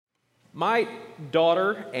My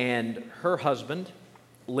daughter and her husband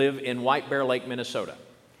live in White Bear Lake, Minnesota.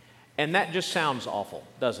 And that just sounds awful,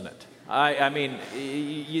 doesn't it? I mean,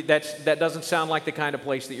 that doesn't sound like the kind of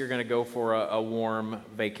place that you're going to go for a warm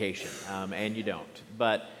vacation, and you don't.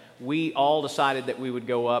 But we all decided that we would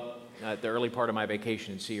go up at the early part of my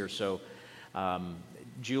vacation and see her. So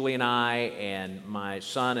Julie and I and my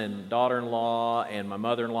son and daughter-in-law and my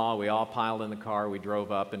mother-in-law, we all piled in the car. We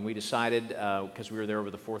drove up, and we decided, because we were there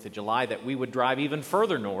over the 4th of July, that we would drive even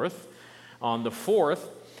further north on the 4th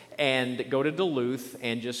and go to Duluth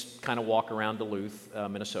and just kind of walk around Duluth,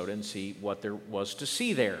 Minnesota, and see what there was to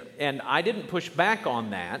see there. And I didn't push back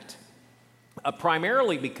on that,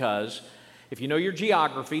 primarily because, if you know your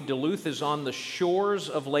geography, Duluth is on the shores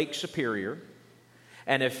of Lake Superior.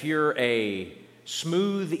 And if you're a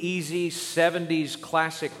smooth, easy 70s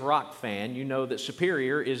classic rock fan, you know that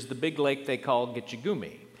Superior is the big lake they call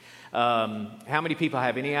Gitchagumi. How many people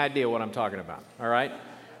have any idea what I'm talking about? All right?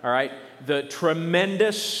 The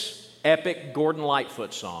tremendous, epic Gordon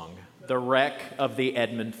Lightfoot song, The Wreck of the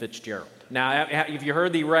Edmund Fitzgerald. Now, if you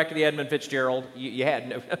heard The Wreck of the Edmund Fitzgerald, you had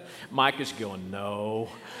no... Micah's going, no.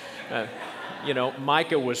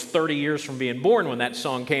 Micah was 30 years from being born when that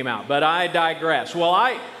song came out, but I digress. Well,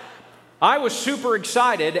 I was super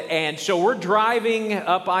excited, and so we're driving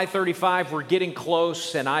up I-35, we're getting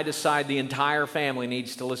close, and I decide the entire family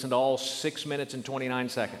needs to listen to all 6 minutes and 29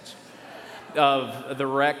 seconds of The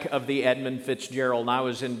Wreck of the Edmund Fitzgerald. And I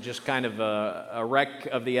was in just kind of a Wreck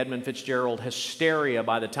of the Edmund Fitzgerald hysteria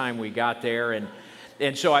by the time we got there,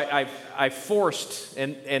 and so I forced,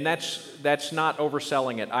 and that's not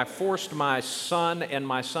overselling it, I forced my son and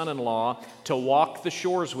my son-in-law to walk the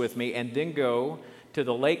shores with me and then go to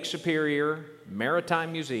the Lake Superior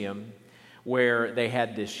Maritime Museum, where they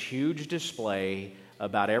had this huge display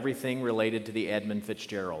about everything related to the Edmund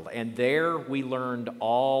Fitzgerald. And there we learned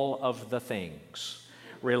all of the things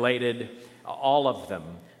related, all of them,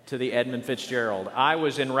 to the Edmund Fitzgerald. I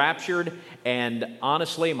was enraptured, and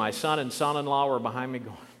honestly, my son and son-in-law were behind me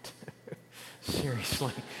going,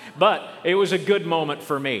 seriously. But it was a good moment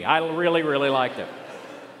for me. I really, really liked it.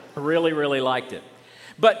 Really, really liked it.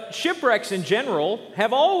 But shipwrecks in general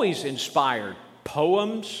have always inspired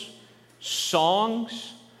poems,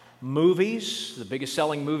 songs, movies. The biggest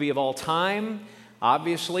selling movie of all time,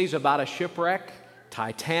 obviously, is about a shipwreck.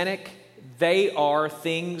 Titanic. They are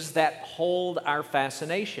things that hold our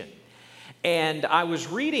fascination. And I was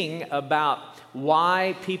reading about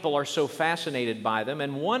why people are so fascinated by them,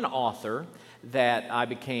 and one author that I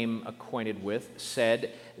became acquainted with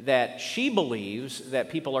said that she believes that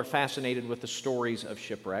people are fascinated with the stories of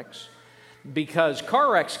shipwrecks because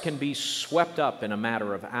car wrecks can be swept up in a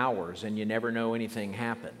matter of hours and you never know anything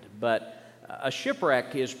happened. But a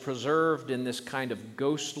shipwreck is preserved in this kind of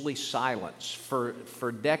ghostly silence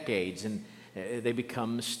for decades, and they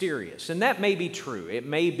become mysterious. And that may be true. It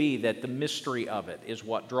may be that the mystery of it is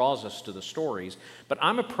what draws us to the stories. But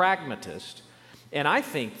I'm a pragmatist, and I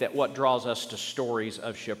think that what draws us to stories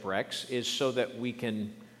of shipwrecks is so that we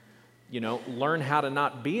can, learn how to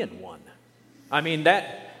not be in one. I mean,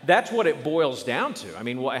 that's what it boils down to. I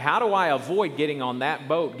mean, how do I avoid getting on that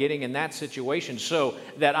boat, getting in that situation, so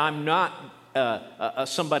that I'm not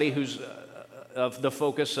somebody who's of the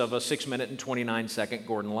focus of a 6-minute and 29-second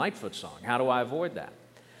Gordon Lightfoot song? How do I avoid that?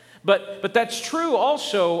 But that's true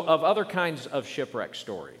also of other kinds of shipwreck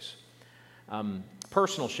stories,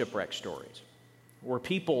 personal shipwreck stories, where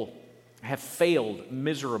people have failed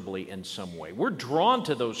miserably in some way. We're drawn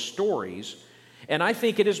to those stories, and I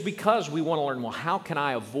think it is because we want to learn, well, how can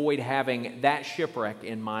I avoid having that shipwreck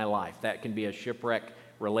in my life? That can be a shipwreck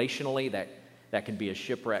relationally, that can be a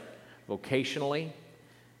shipwreck vocationally.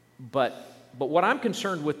 But what I'm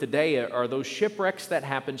concerned with today are those shipwrecks that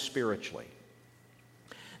happen spiritually.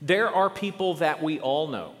 There are people that we all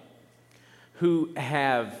know who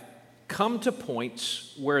have come to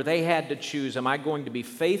points where they had to choose, am I going to be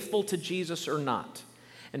faithful to Jesus or not?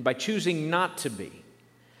 And by choosing not to be,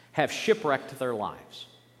 have shipwrecked their lives.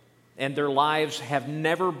 And their lives have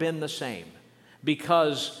never been the same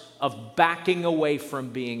because of backing away from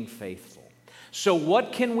being faithful. So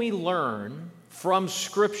what can we learn from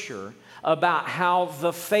Scripture about how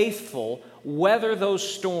the faithful weather those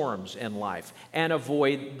storms in life and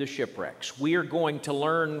avoid the shipwrecks? We are going to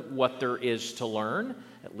learn what there is to learn,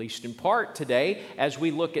 at least in part today, as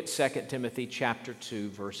we look at 2 Timothy chapter 2,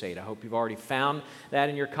 verse 8. I hope you've already found that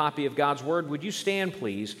in your copy of God's Word. Would you stand,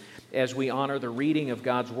 please, as we honor the reading of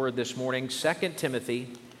God's Word this morning? 2 Timothy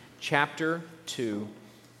chapter 2,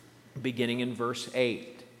 beginning in verse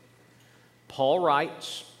 8. Paul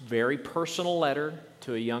writes, very personal letter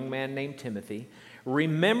to a young man named Timothy,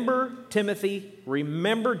 Remember, Timothy,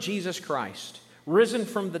 remember Jesus Christ, risen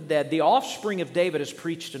from the dead, the offspring of David, as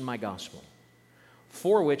preached in my gospel,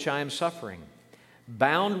 for which I am suffering,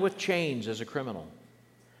 bound with chains as a criminal.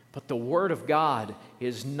 But the word of God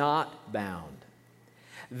is not bound.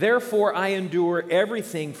 Therefore I endure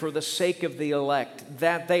everything for the sake of the elect,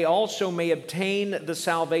 that they also may obtain the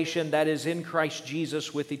salvation that is in Christ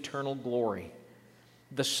Jesus with eternal glory.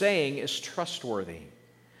 The saying is trustworthy.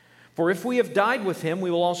 For if we have died with him, we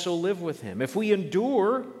will also live with him. If we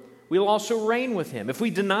endure, we will also reign with him. If we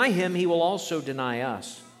deny him, he will also deny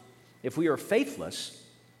us. If we are faithless,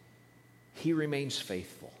 he remains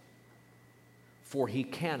faithful, for he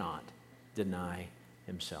cannot deny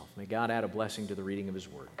himself. May God add a blessing to the reading of his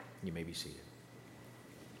word. You may be seated.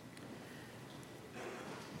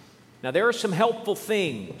 Now, there are some helpful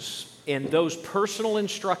things in those personal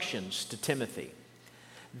instructions to Timothy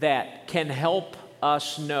that can help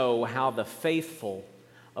us know how the faithful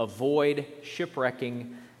avoid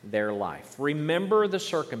shipwrecking their life. Remember the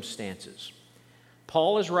circumstances.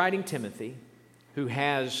 Paul is writing Timothy, who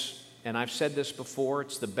has, and I've said this before,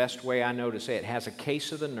 it's the best way I know to say it, has a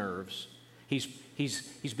case of the nerves. He's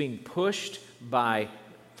being pushed by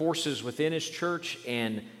forces within his church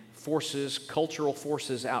and cultural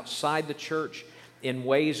forces outside the church in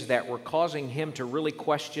ways that were causing him to really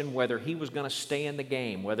question whether he was going to stay in the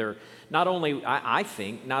game, whether I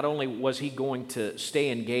think not only was he going to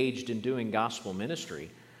stay engaged in doing gospel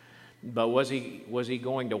ministry, but was he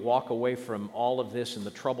going to walk away from all of this and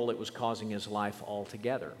the trouble it was causing his life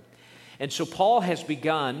altogether. And so Paul has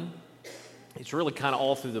begun, it's really kind of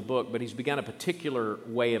all through the book, but he's begun a particular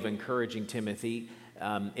way of encouraging Timothy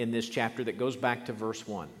in this chapter that goes back to verse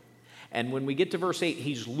 1. And when we get to verse 8,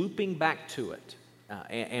 he's looping back to it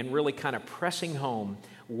and really kind of pressing home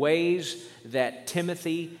ways that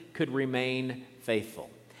Timothy could remain faithful.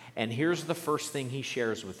 And here's the first thing he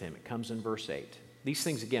shares with him. It comes in verse 8. These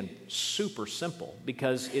things, again, super simple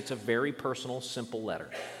because it's a very personal, simple letter.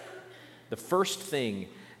 The first thing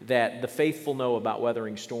that the faithful know about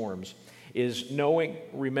weathering storms is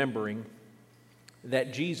remembering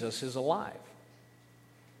that Jesus is alive.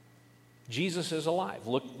 Jesus is alive.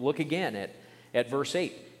 Look again at verse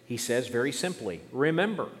 8. He says very simply,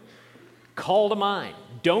 remember, call to mind,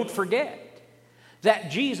 don't forget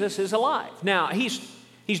that Jesus is alive. Now, he's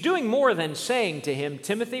doing more than saying to him,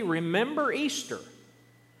 Timothy, remember Easter.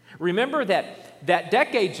 Remember that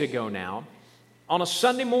decades ago now, on a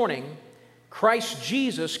Sunday morning, Christ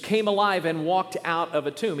Jesus came alive and walked out of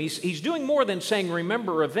a tomb. He's doing more than saying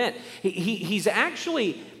remember event. He's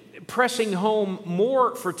actually pressing home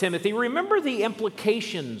more for Timothy. Remember the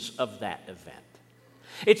implications of that event.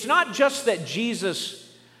 It's not just that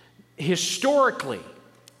Jesus historically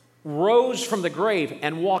rose from the grave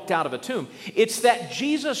and walked out of a tomb. It's that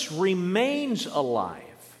Jesus remains alive.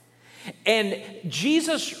 And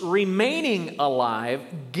Jesus remaining alive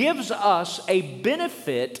gives us a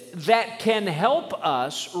benefit that can help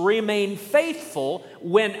us remain faithful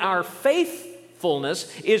when our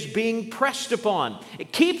faithfulness is being pressed upon.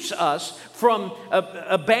 It keeps us from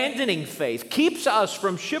abandoning faith, keeps us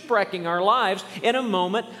from shipwrecking our lives in a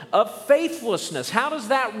moment of faithlessness. How does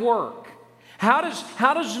that work? How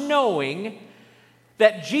does knowing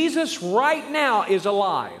that Jesus right now is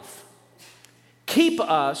alive keep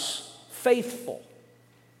us faithful?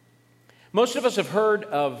 Most of us have heard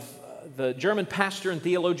of the German pastor and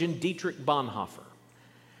theologian Dietrich Bonhoeffer.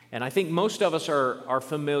 And I think most of us are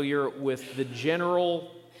familiar with the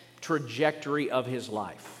general trajectory of his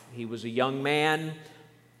life. He was a young man,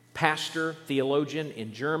 pastor, theologian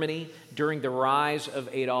in Germany during the rise of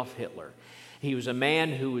Adolf Hitler. He was a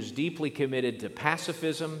man who was deeply committed to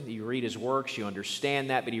pacifism. You read his works, you understand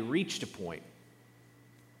that, but he reached a point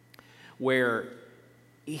where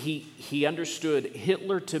he understood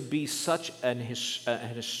Hitler to be such an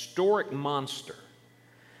historic monster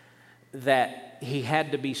that he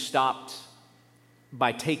had to be stopped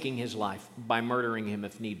by taking his life, by murdering him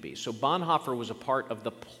if need be. So Bonhoeffer was a part of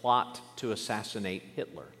the plot to assassinate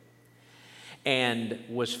Hitler and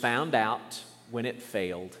was found out when it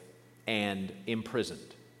failed and imprisoned.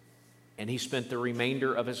 And he spent the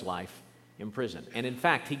remainder of his life in prison. And in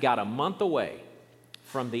fact, he got a month away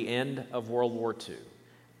from the end of World War II.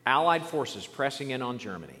 Allied forces pressing in on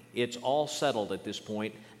Germany. It's all settled at this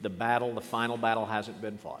point. The final battle hasn't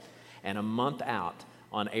been fought. And a month out,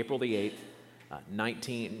 on April the 8th,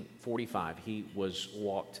 1945, he was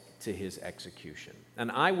walked to his execution. An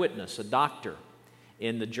eyewitness, a doctor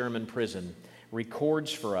in the German prison,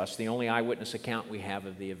 records for us the only eyewitness account we have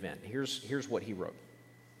of the event. Here's what he wrote.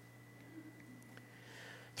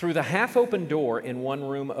 Through the half-open door in one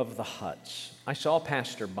room of the huts, I saw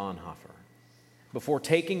Pastor Bonhoeffer, before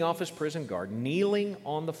taking off his prison guard, kneeling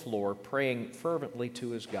on the floor, praying fervently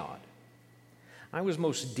to his God. I was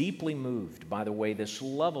most deeply moved by the way this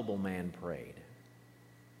lovable man prayed,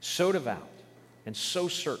 so devout and so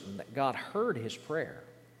certain that God heard his prayer.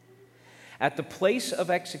 At the place of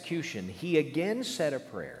execution, he again said a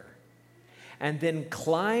prayer and then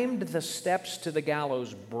climbed the steps to the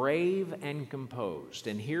gallows, brave and composed.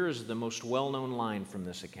 And here's the most well-known line from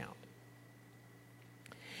this account.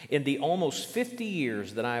 In the almost 50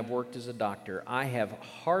 years that I have worked as a doctor, I have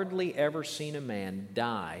hardly ever seen a man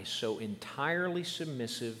die so entirely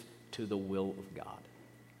submissive to the will of God.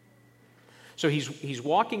 So he's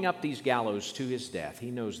walking up these gallows to his death.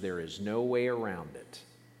 He knows there is no way around it.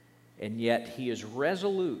 And yet he is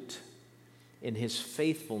resolute in his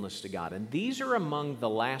faithfulness to God. And these are among the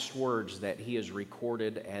last words that he is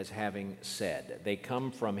recorded as having said. They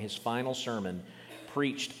come from his final sermon,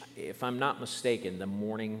 preached, if I'm not mistaken, the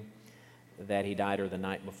morning that he died or the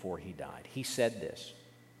night before he died. He said this: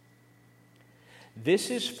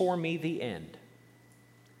 "This is for me the end,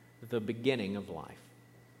 the beginning of life."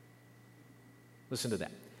 Listen to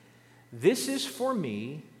that. This is for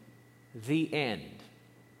me the end,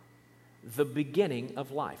 the beginning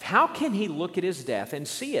of life. How can he look at his death and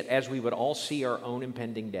see it, as we would all see our own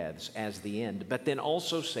impending deaths, as the end, but then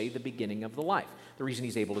also say the beginning of the life? The reason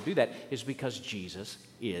he's able to do that is because Jesus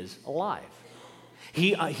is alive.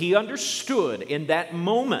 He understood in that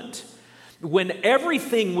moment when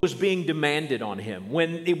everything was being demanded on him,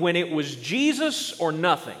 when it was Jesus or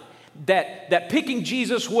nothing, that picking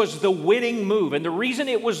Jesus was the winning move. And the reason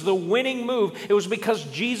it was the winning move, it was because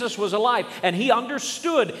Jesus was alive. And he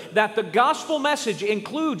understood that the gospel message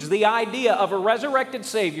includes the idea of a resurrected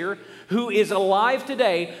Savior who is alive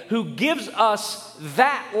today, who gives us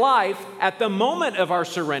that life at the moment of our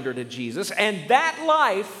surrender to Jesus. And that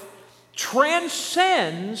life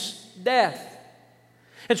transcends death.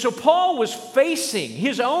 And so Paul was facing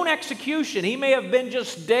his own execution. He may have been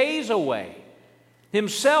just days away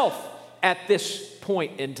himself at this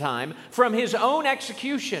point in time from his own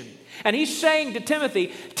execution. And he's saying to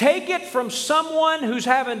Timothy, take it from someone who's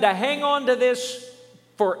having to hang on to this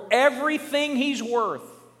for everything he's worth,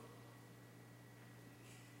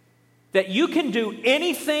 that you can do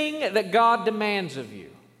anything that God demands of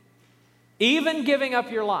you, even giving up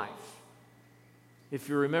your life, if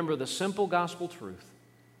you remember the simple gospel truth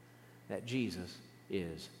that Jesus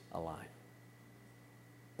is alive.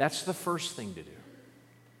 That's the first thing to do.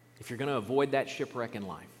 If you're going to avoid that shipwreck in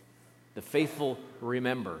life, the faithful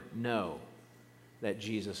know that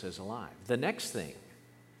Jesus is alive. The next thing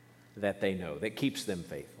that they know that keeps them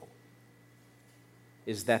faithful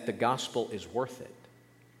is that the gospel is worth it.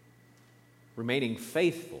 Remaining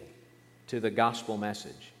faithful to the gospel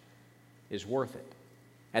message is worth it.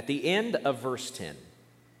 At the end of verse 8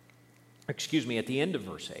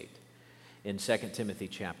 in 2 Timothy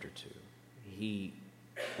chapter 2, he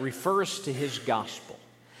refers to his gospel.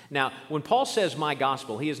 Now, when Paul says my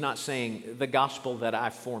gospel, he is not saying the gospel that I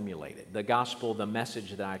formulated, the gospel, the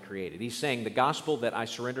message that I created. He's saying the gospel that I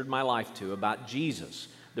surrendered my life to about Jesus,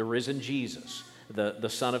 the risen Jesus, the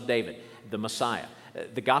Son of David, the Messiah,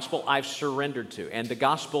 the gospel I've surrendered to, and the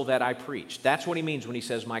gospel that I preach. That's what he means when he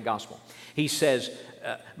says my gospel. He says,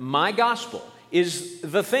 my gospel is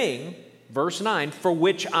the thing, verse 9, for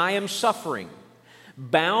which I am suffering,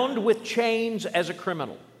 bound with chains as a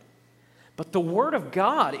criminal. But the word of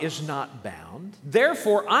God is not bound.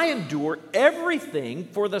 Therefore, I endure everything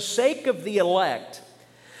for the sake of the elect,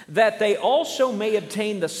 that they also may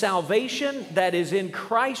obtain the salvation that is in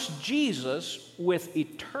Christ Jesus with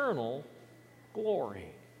eternal glory.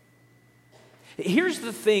 Here's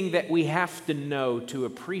the thing that we have to know to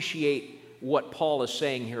appreciate what Paul is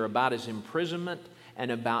saying here about his imprisonment and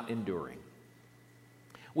about enduring.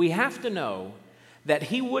 We have to know that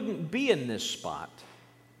he wouldn't be in this spot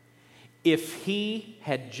if he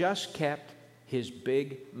had just kept his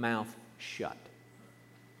big mouth shut.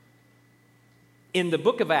 In the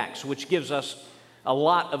book of Acts, which gives us a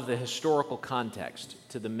lot of the historical context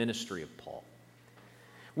to the ministry of Paul,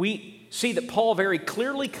 we see that Paul very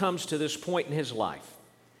clearly comes to this point in his life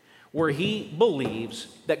where he believes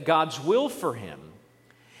that God's will for him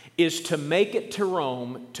is to make it to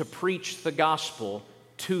Rome to preach the gospel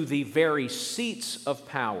to the very seats of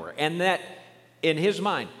power. And that, in his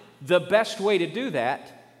mind, the best way to do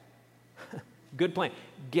that, good plan,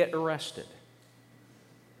 get arrested.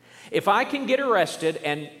 If I can get arrested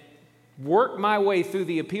and work my way through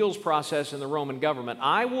the appeals process in the Roman government,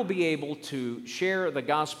 I will be able to share the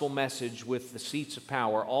gospel message with the seats of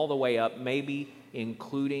power all the way up, maybe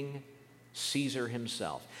including Caesar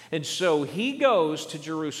himself. And so he goes to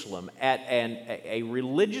Jerusalem at a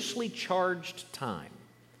religiously charged time.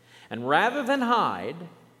 And rather than hide,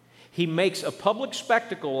 he makes a public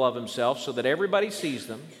spectacle of himself so that everybody sees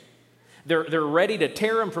them. They're ready to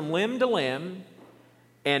tear him from limb to limb.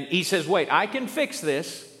 And he says, wait, I can fix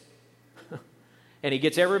this. And he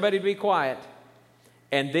gets everybody to be quiet.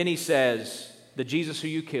 And then he says, the Jesus who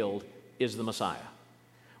you killed is the Messiah.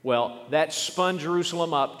 Well, that spun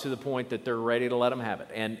Jerusalem up to the point that they're ready to let him have it.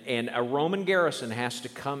 And a Roman garrison has to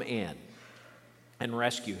come in and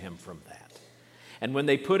rescue him from that. And when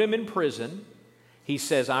they put him in prison, he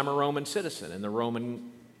says, I'm a Roman citizen. In the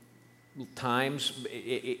Roman times,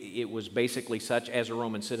 it was basically such, as a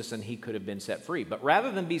Roman citizen, he could have been set free. But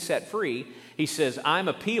rather than be set free, he says, I'm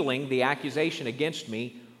appealing the accusation against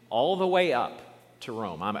me all the way up to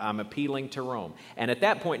Rome. I'm appealing to Rome. And at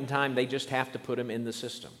that point in time, they just have to put him in the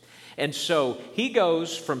system. And so he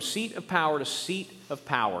goes from seat of power to seat of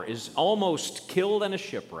power, is almost killed in a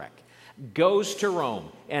shipwreck, goes to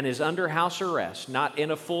Rome and is under house arrest, not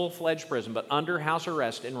in a full-fledged prison, but under house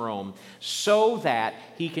arrest in Rome, so that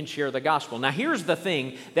he can share the gospel. Now, here's the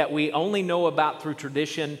thing that we only know about through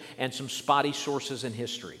tradition and some spotty sources in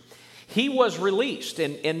history. He was released,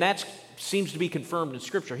 and that seems to be confirmed in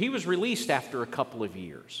Scripture. He was released after a couple of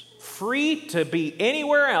years, free to be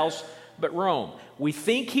anywhere else but Rome. We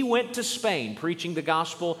think he went to Spain, preaching the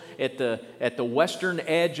gospel at the western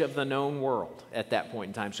edge of the known world at that point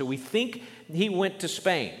in time. So we think he went to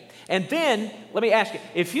Spain. And then, let me ask you,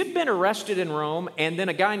 if you'd been arrested in Rome, and then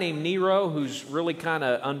a guy named Nero, who's really kind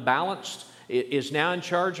of unbalanced, is now in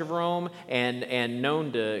charge of Rome and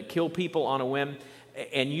known to kill people on a whim,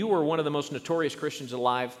 and you were one of the most notorious Christians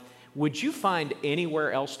alive, would you find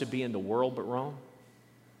anywhere else to be in the world but Rome?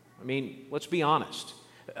 I mean, let's be honest.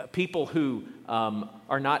 People who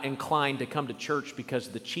are not inclined to come to church because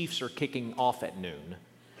the Chiefs are kicking off at noon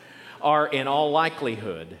are in all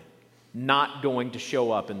likelihood not going to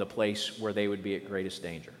show up in the place where they would be at greatest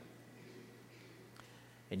danger.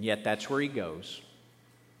 And yet that's where he goes.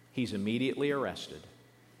 He's immediately arrested.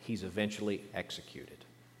 He's eventually executed.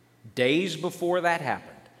 Days before that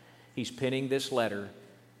happened, he's penning this letter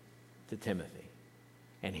to Timothy.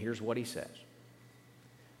 And here's what he says.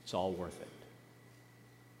 It's all worth it.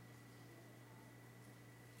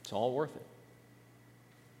 It's all worth it.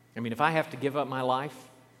 I mean, if I have to give up my life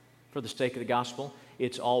for the sake of the gospel,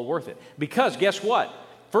 it's all worth it. Because guess what?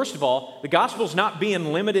 First of all, the gospel's not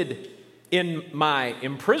being limited in my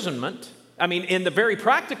imprisonment. I mean, in the very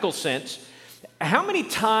practical sense, how many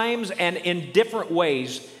times and in different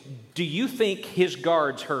ways do you think his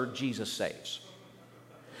guards heard Jesus saves?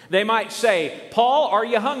 They might say, Paul, are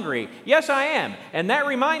you hungry? Yes, I am. And that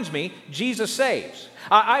reminds me, Jesus saves.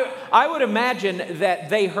 I would imagine that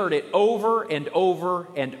they heard it over and over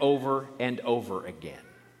and over and over again.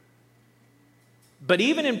 But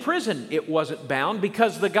even in prison, it wasn't bound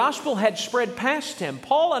because the gospel had spread past him.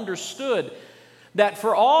 Paul understood that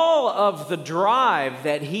for all of the drive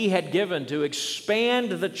that he had given to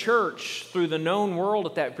expand the church through the known world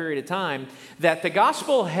at that period of time, that the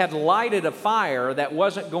gospel had lighted a fire that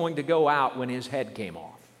wasn't going to go out when his head came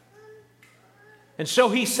off. And so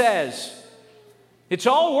he says, it's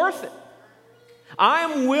all worth it. I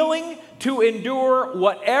am willing to endure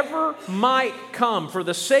whatever might come for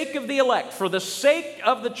the sake of the elect, for the sake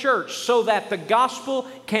of the church, so that the gospel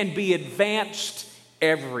can be advanced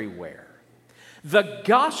everywhere. The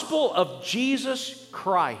gospel of Jesus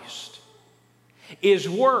Christ is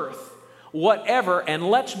worth whatever, and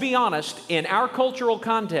let's be honest, in our cultural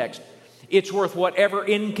context, it's worth whatever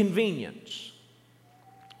inconvenience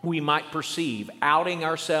we might perceive outing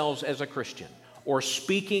ourselves as a Christian or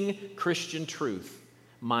speaking Christian truth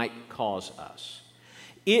might cause us.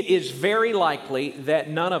 It is very likely that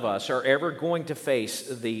none of us are ever going to face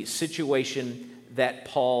the situation that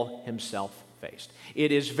Paul himself faced.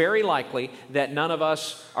 It is very likely that none of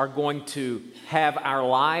us are going to have our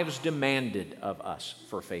lives demanded of us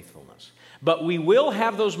for faithfulness. But we will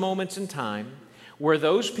have those moments in time where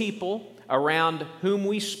those people around whom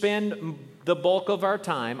we spend the bulk of our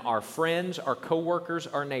time, our friends, our coworkers,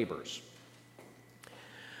 our neighbors,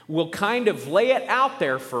 will kind of lay it out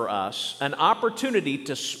there for us, an opportunity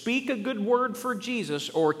to speak a good word for Jesus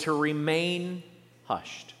or to remain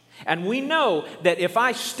hushed. And we know that if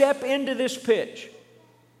I step into this pitch,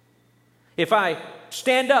 if I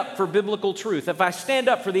stand up for biblical truth, if I stand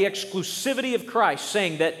up for the exclusivity of Christ,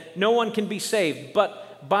 saying that no one can be saved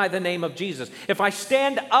but up by the name of Jesus, if I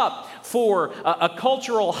stand up for a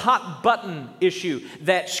cultural hot button issue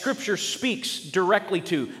that Scripture speaks directly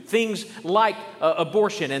to, things like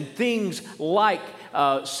abortion and things like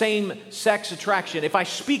same-sex attraction, if I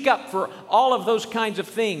speak up for all of those kinds of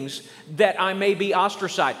things, that I may be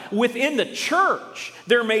ostracized. Within the church,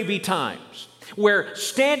 there may be times where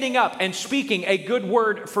standing up and speaking a good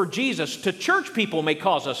word for Jesus to church people may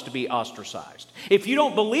cause us to be ostracized. If you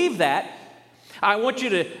don't believe that, I want you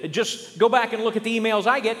to just go back and look at the emails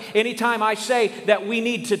I get anytime I say that we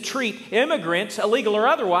need to treat immigrants, illegal or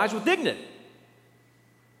otherwise, with dignity.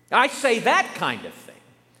 I say that kind of thing.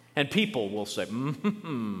 And people will say,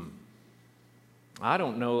 I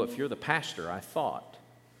don't know if you're the pastor I thought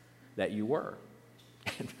that you were.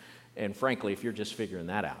 And frankly, if you're just figuring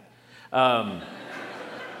that out.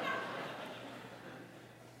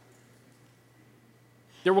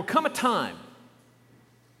 There will come a time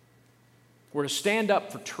where to stand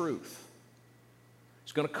up for truth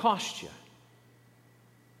is going to cost you.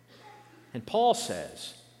 And Paul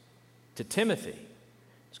says to Timothy,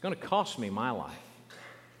 it's going to cost me my life.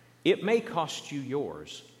 It may cost you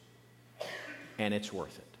yours, and it's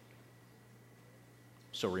worth it.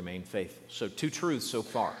 So remain faithful. So 2 truths so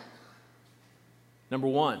far. Number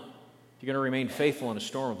 1, if you're going to remain faithful in a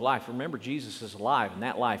storm of life, remember Jesus is alive, and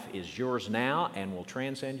that life is yours now and will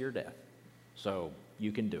transcend your death. So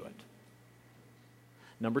you can do it.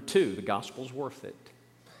 Number 2, the gospel's worth it.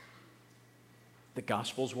 The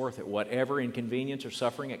gospel's worth it. Whatever inconvenience or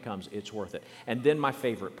suffering it comes, it's worth it. And then my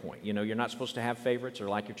favorite point. You know, you're not supposed to have favorites or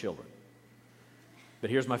like your children.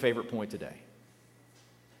 But here's my favorite point today.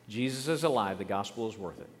 Jesus is alive. The gospel is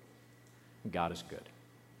worth it. And God is good.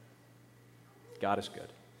 God is good.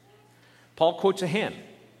 Paul quotes a hymn.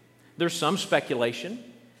 There's some speculation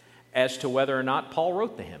as to whether or not Paul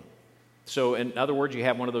wrote the hymn. So in other words, you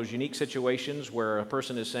have one of those unique situations where a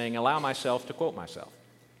person is saying, allow myself to quote myself.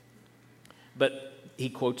 But he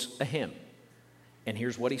quotes a hymn. And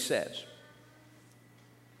here's what he says.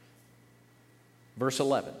 Verse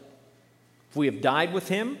 11. If we have died with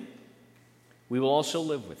him, we will also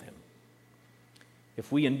live with him.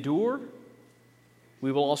 If we endure,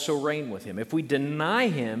 we will also reign with him. If we deny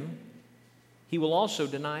him, he will also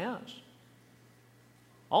deny us.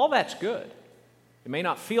 All that's good. It may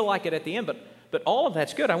not feel like it at the end, but all of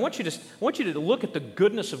that's good. I want you to look at the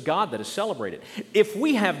goodness of God that is celebrated. If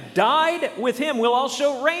we have died with him, we'll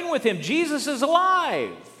also reign with him. Jesus is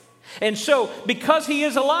alive. And so, because he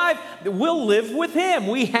is alive, we'll live with him.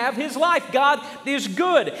 We have his life. God is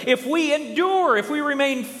good. If we endure, if we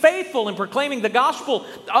remain faithful in proclaiming the gospel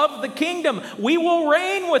of the kingdom, we will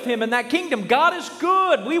reign with him in that kingdom. God is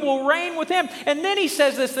good. We will reign with him. And then he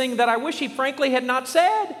says this thing that I wish he frankly had not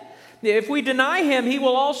said. If we deny him, he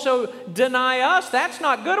will also deny us. That's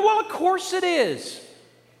not good. Well, of course it is.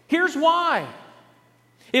 Here's why.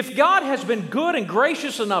 If God has been good and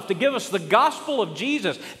gracious enough to give us the gospel of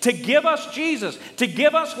Jesus, to give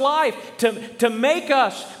us life, to make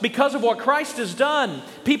us, because of what Christ has done,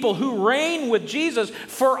 people who reign with Jesus,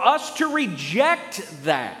 for us to reject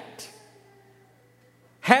that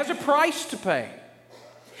has a price to pay.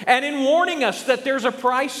 And in warning us that there's a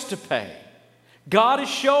price to pay, God is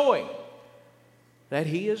showing that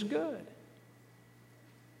he is good.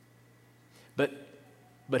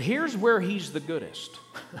 But here's where he's the goodest.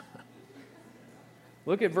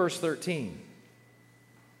 Look at verse 13.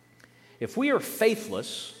 If we are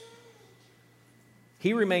faithless,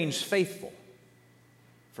 he remains faithful,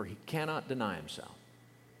 for he cannot deny himself.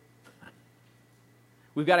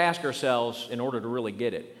 We've got to ask ourselves, in order to really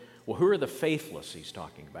get it, well, who are the faithless he's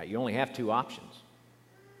talking about? You only have 2 options.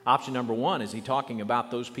 Option number 1 is he talking about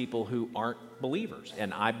those people who aren't believers,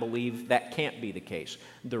 and I believe that can't be the case.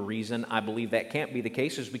 The reason I believe that can't be the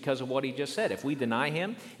case is because of what he just said. If we deny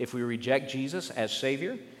him, if we reject Jesus as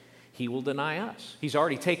Savior, he will deny us. He's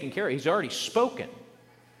already taken care of it. He's already spoken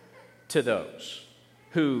to those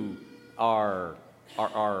who are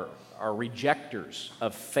rejectors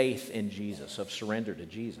of faith in Jesus, of surrender to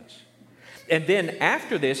Jesus. And then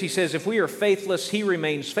after this, he says, if we are faithless, he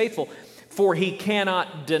remains faithful, for he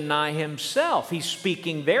cannot deny himself. He's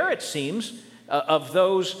speaking there, it seems, of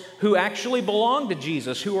those who actually belong to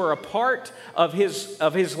Jesus, who are a part of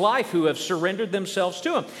his life, who have surrendered themselves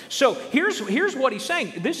to him. So here's what he's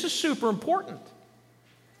saying. This is super important.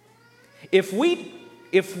 If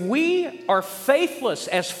we are faithless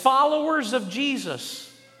as followers of Jesus,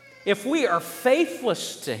 if we are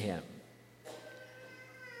faithless to him,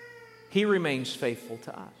 he remains faithful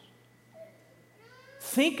to us.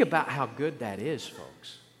 Think about how good that is,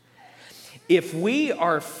 folks. If we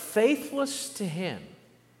are faithless to him,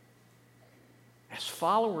 as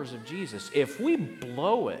followers of Jesus, if we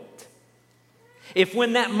blow it, if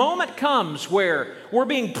when that moment comes where we're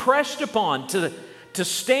being pressed upon to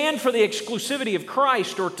stand for the exclusivity of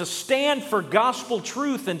Christ or to stand for gospel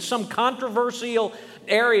truth in some controversial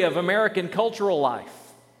area of American cultural life,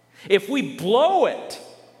 if we blow it,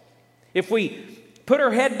 if we put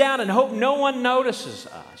our head down and hope no one notices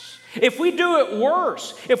us, if we do it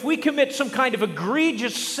worse, if we commit some kind of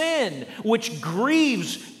egregious sin which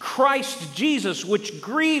grieves Christ Jesus, which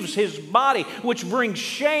grieves His body, which brings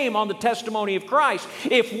shame on the testimony of Christ,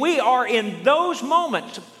 if we are in those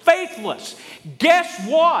moments faithless, guess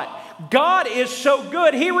what? God is so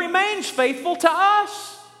good, He remains faithful to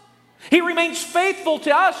us. He remains faithful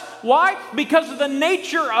to us. Why? Because of the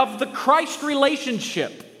nature of the Christ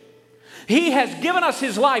relationship. He has given us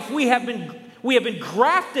His life. We have been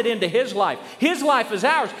grafted into His life. His life is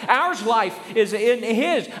ours. Our life is in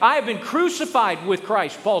His. I have been crucified with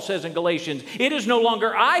Christ, Paul says in Galatians. It is no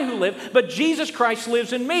longer I who live, but Jesus Christ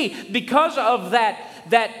lives in me. Because of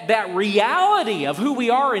that reality of who we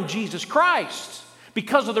are in Jesus Christ,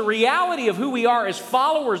 because of the reality of who we are as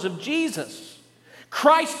followers of Jesus,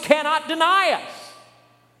 Christ cannot deny us.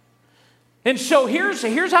 And so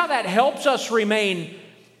here's how that helps us remain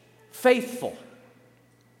faithful.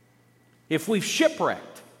 If we've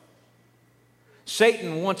shipwrecked,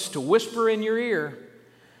 Satan wants to whisper in your ear,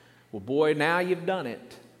 well, boy, now you've done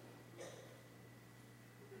it.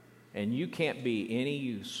 And you can't be any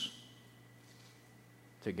use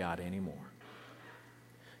to God anymore.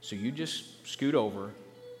 So you just scoot over,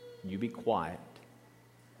 you be quiet,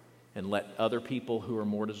 and let other people who are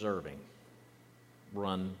more deserving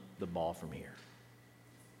run the ball from here.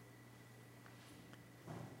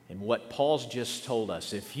 And what Paul's just told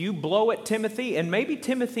us, if you blow it, Timothy, and maybe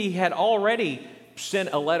Timothy had already sent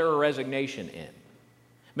a letter of resignation in,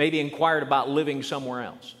 maybe inquired about living somewhere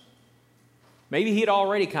else. Maybe he'd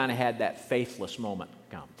already kind of had that faithless moment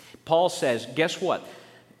come. Paul says, guess what?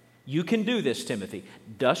 You can do this, Timothy.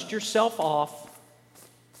 Dust yourself off,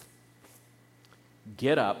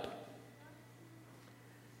 get up,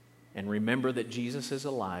 and remember that Jesus is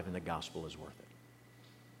alive and the gospel is worth it.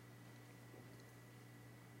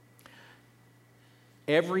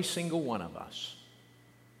 Every single one of us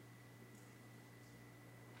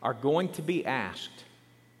are going to be asked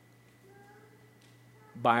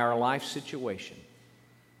by our life situation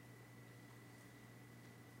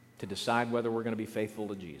to decide whether we're going to be faithful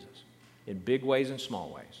to Jesus in big ways and small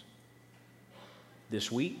ways.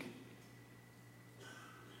 This week,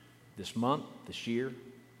 this month, this year,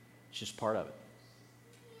 it's just part of it.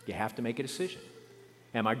 You have to make a decision.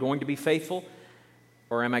 Am I going to be faithful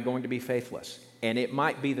or am I going to be faithless? And it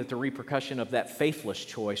might be that the repercussion of that faithless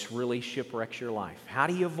choice really shipwrecks your life. How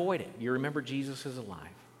do you avoid it? You remember Jesus is alive.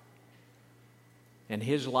 And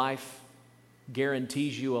His life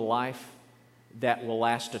guarantees you a life that will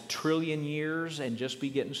last 1 trillion years and just be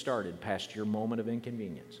getting started past your moment of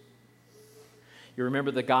inconvenience. You remember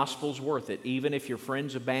the gospel's worth it, even if your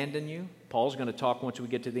friends abandon you. Paul's going to talk once we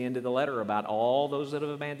get to the end of the letter about all those that have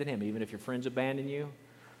abandoned him. Even if your friends abandon you,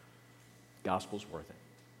 gospel's worth it.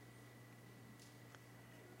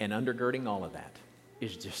 And undergirding all of that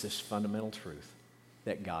is just this fundamental truth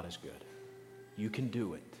that God is good. You can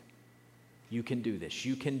do it. You can do this.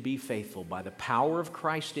 You can be faithful by the power of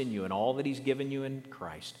Christ in you and all that He's given you in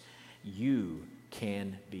Christ. You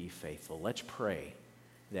can be faithful. Let's pray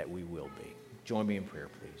that we will be. Join me in prayer,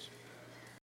 please.